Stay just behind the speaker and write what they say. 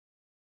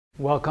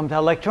Welcome to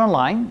Lecture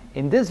Online.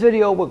 In this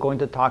video, we're going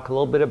to talk a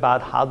little bit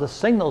about how the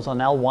signals on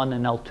L1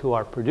 and L2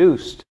 are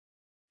produced.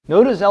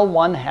 Notice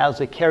L1 has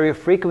a carrier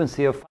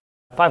frequency of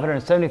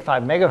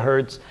 575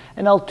 megahertz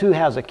and L2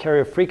 has a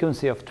carrier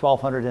frequency of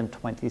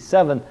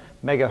 1227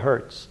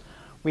 megahertz.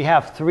 We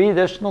have three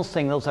additional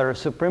signals that are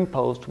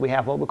superimposed. We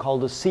have what we call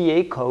the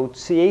CA code.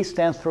 CA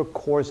stands for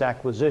coarse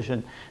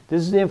acquisition.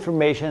 This is the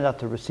information that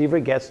the receiver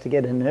gets to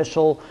get an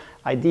initial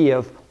idea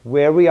of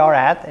where we are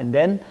at, and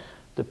then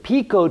the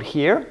P code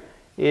here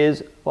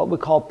is what we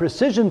call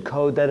precision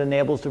code that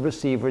enables the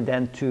receiver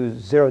then to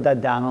zero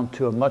that down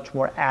onto a much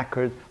more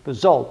accurate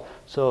result.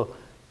 So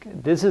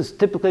this is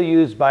typically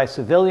used by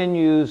civilian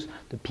use.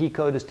 The P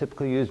code is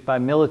typically used by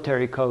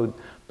military code,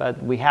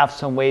 but we have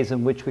some ways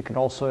in which we can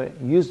also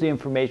use the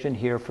information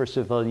here for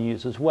civilian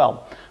use as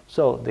well.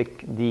 So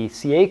the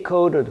CA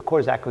code, or the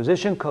coarse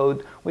acquisition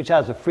code, which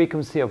has a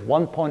frequency of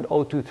 1.023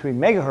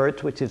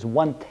 megahertz, which is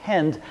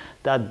 1/10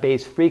 that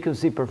base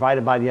frequency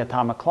provided by the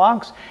atomic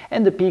clocks,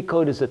 and the P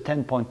code is a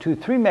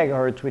 10.23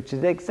 megahertz, which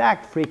is the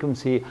exact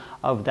frequency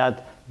of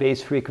that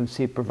base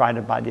frequency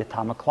provided by the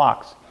atomic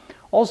clocks.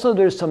 Also,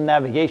 there's some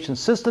navigation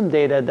system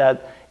data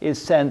that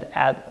is sent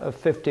at a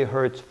 50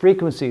 hertz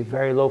frequency,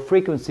 very low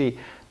frequency.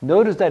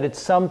 Notice that it's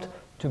summed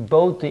to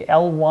both the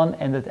L1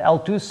 and the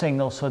L2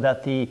 signals so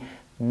that the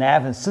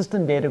nav and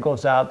system data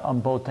goes out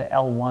on both the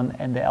L1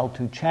 and the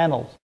L2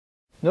 channels.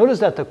 Notice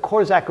that the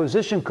coarse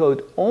acquisition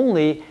code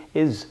only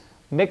is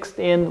mixed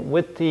in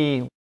with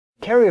the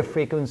carrier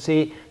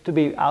frequency to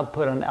be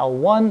output on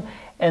L1,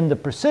 and the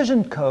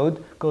precision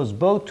code goes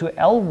both to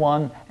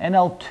L1 and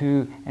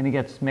L2, and it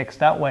gets mixed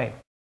that way.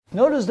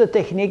 Notice the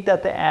technique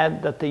that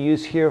they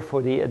use here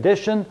for the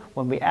addition.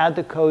 When we add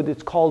the code,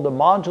 it's called the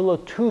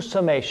modulo 2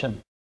 summation.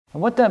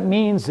 And what that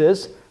means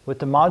is, with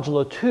the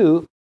modulo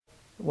 2,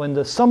 when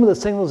the sum of the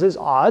signals is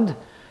odd,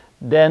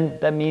 then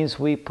that means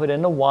we put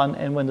in a 1,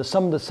 and when the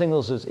sum of the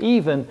signals is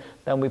even,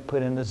 then we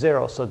put in a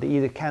 0. So they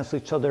either cancel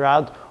each other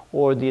out,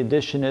 or the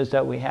addition is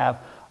that we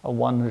have a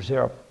 1 or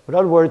 0. In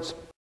other words,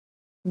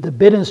 the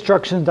bit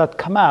instructions that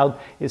come out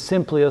is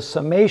simply a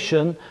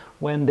summation.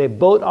 When they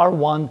both are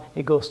 1,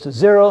 it goes to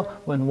 0.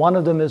 When one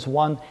of them is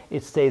 1,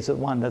 it stays at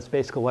 1. That's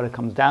basically what it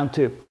comes down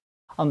to.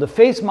 On the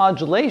phase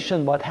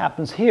modulation, what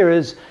happens here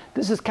is,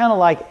 this is kind of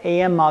like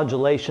AM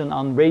modulation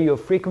on radio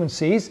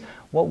frequencies.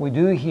 What we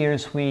do here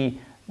is we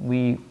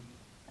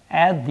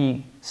add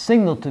the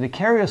signal to the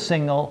carrier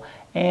signal,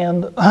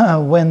 and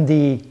when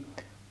the,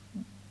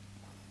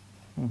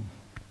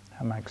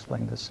 how am I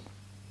explaining this?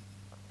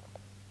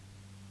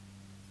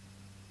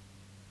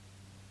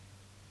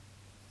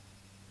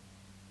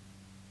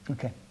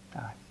 Okay,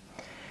 all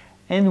right.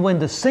 And when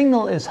the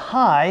signal is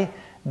high,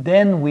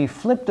 then we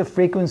flip the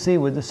frequency.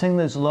 When the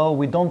signal is low,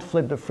 we don't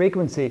flip the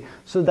frequency,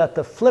 so that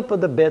the flip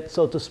of the bit,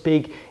 so to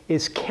speak,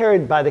 is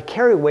carried by the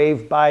carrier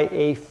wave by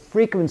a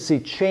frequency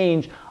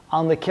change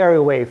on the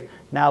carrier wave.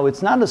 Now,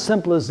 it's not as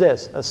simple as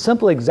this. A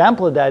simple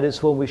example of that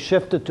is when we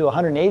shift it to a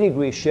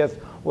 180-degree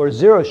shift or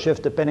 0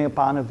 shift, depending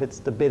upon if it's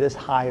the bit is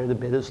high or the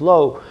bit is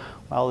low.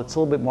 Well, it's a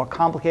little bit more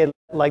complicated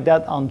like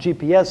that on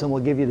GPS, and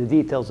we'll give you the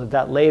details of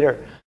that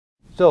later.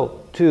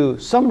 So to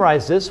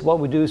summarize this, what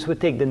we do is we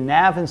take the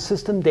nav and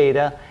system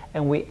data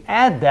and we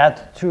add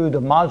that through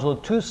the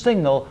modulo 2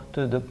 signal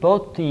to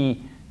both the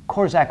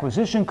coarse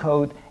acquisition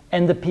code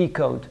and the P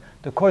code.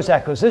 The coarse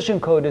acquisition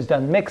code is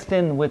then mixed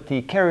in with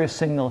the carrier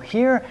signal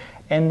here,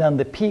 and then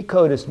the P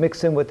code is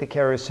mixed in with the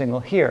carrier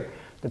signal here.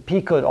 The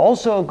P code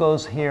also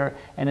goes here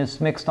and is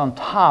mixed on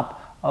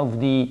top of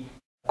the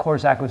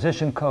coarse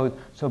acquisition code.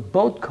 So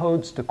both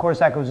codes, the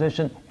coarse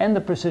acquisition and the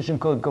precision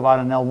code, go out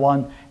on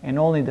L1, and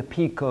only the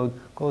P code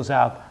goes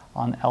out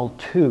on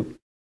L2.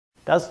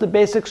 That's the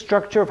basic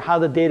structure of how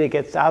the data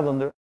gets out on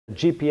the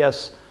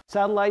GPS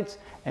satellites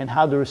and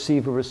how the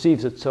receiver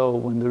receives it. So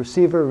when the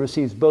receiver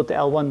receives both the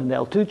L1 and the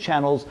L2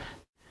 channels,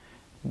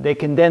 they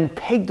can then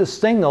take the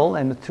signal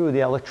and through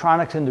the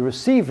electronics in the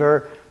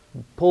receiver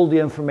pull the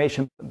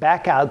information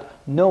back out,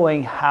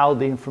 knowing how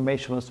the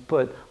information was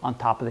put on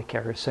top of the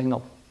carrier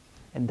signal.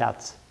 And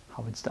that's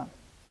how it's done.